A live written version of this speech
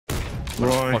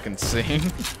Roy. Fucking sing.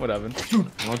 What happened?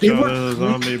 Watch out, there's a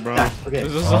zombie, bro. Yeah, okay.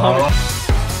 There's a zombie.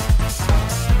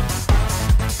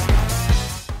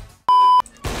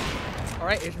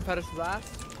 Alright, Asian Fetish is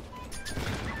last.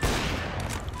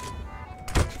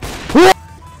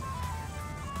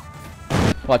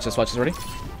 Watch this, ready?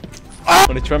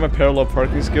 When I try my parallel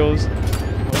parking skills.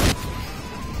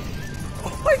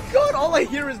 Oh my god, all I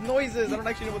hear is noises. I don't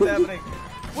actually know what's happening.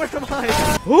 Where am I?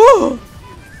 Oh!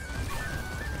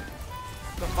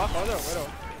 The fuck are there? Widow.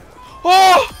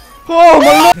 Oh! Oh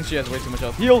my lord! She has way too much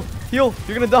health. Heal! Heal!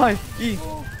 You're gonna die! E!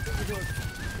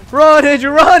 Run,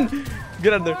 Andrew, run!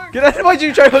 Get out of there! Get out of there! Why'd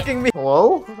you try hooking me?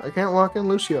 Hello? I can't lock in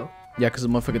Lucio. Yeah, cause the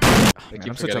motherfucker.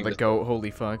 I'm such a goat.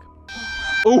 Holy fuck.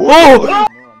 Oh! Whoa!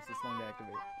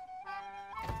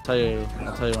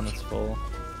 I'll tell you when it's full.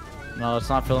 No, it's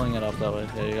not filling it up that way.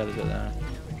 Yeah, you gotta do that.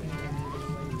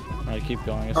 Alright, keep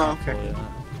going. It's not okay. full yet.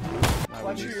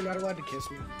 Watch you, you're not allowed to kiss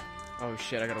me. Oh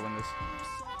shit, I gotta win this.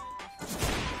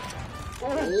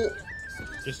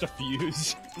 Just a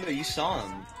fuse. No, you saw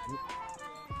him.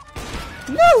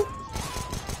 No!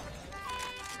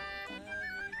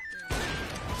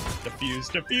 Defuse,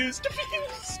 defuse,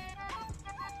 defuse!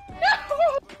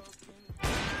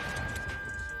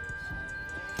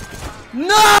 No!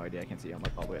 No idea, I can't see you. I'm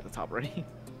like all the way at the top already.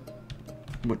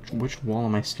 Which wall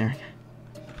am I staring at?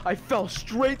 I fell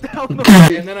straight down the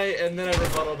And then I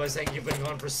rebuttal by saying you've been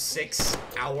gone for 6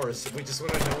 hours. We just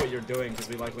want to know what you're doing because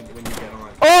we like when you get on.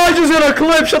 Oh, I just hit a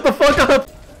clip! Shut the fuck up!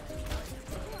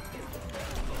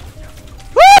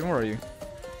 Where are you?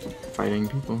 Fighting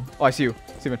people. Oh, I see you.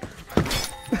 Steven.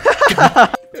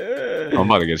 I'm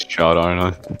about to get shot, aren't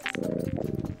I?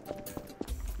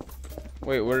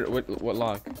 Wait, what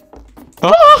lock?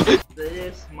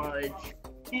 This much.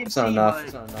 It's not enough.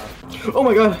 It's not enough. Oh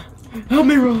my god! Help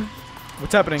me, bro!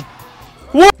 What's happening?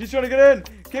 What? He's trying to get in!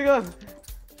 Kick him!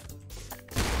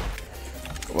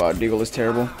 Wow, Deagle is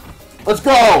terrible. Let's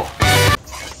go!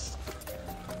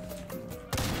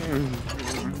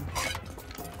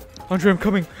 Andre, I'm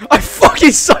coming. I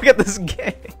fucking suck at this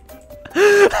game!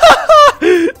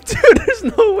 Dude, there's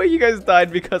no way you guys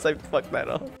died because I fucked that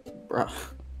up. Bro.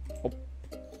 Oh.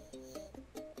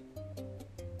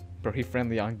 Bro, he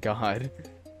friendly on God.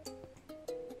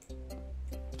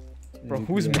 Bro,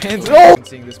 whose man's been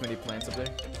seeing this many plants up there?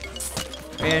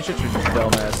 Man, shut your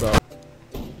dumb ass up.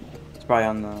 It's probably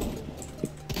on the...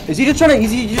 Is he just trying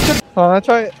to... Oh, I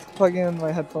try plugging in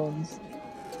my headphones.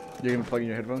 You're gonna plug in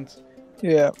your headphones?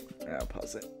 Yeah. Yeah, I'll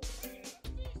pause it.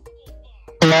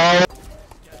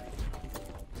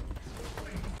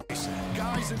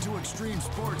 Guys into extreme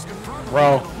sports confirm.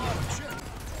 Bro.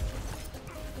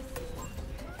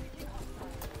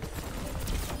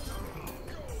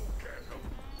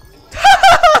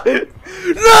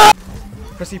 No!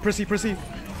 Pressy.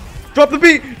 Drop the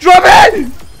beat! Drop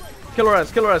it! Kill her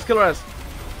ass.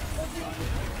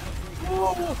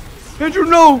 Andrew,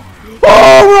 no!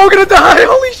 Oh, we're all gonna die!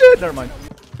 Holy shit! Never mind.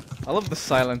 I love the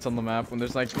silence on the map when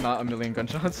there's like not a million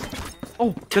gunshots.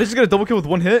 Oh, did I just get a double kill with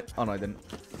one hit? Oh no, I didn't.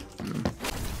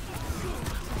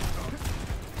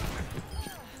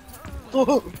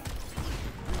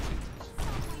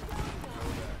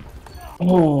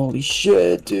 Holy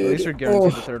shit, dude. At least you're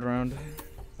guaranteed the third round.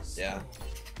 Yeah.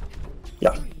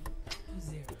 Yeah.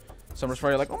 Summer's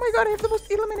probably like, oh my god, I have the most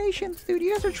eliminations, dude.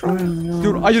 You guys are trying.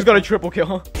 Dude, I just got a triple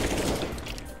kill.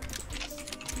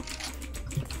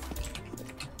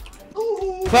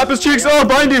 Clap his cheeks! Oh,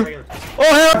 bind you!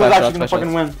 Oh, hell! That's actually gonna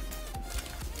fucking win.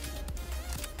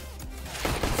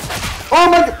 Oh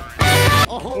my god!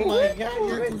 Oh my god,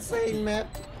 you're insane, man.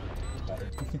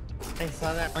 I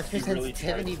saw that. What's your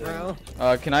sensitivity, bro?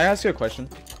 Can I ask you a question?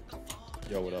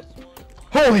 Yo, what up?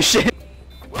 Holy shit!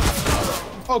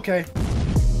 Okay.